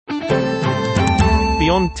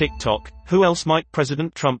Beyond TikTok, who else might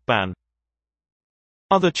President Trump ban?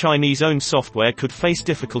 Other Chinese-owned software could face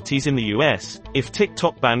difficulties in the US if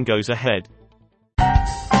TikTok ban goes ahead.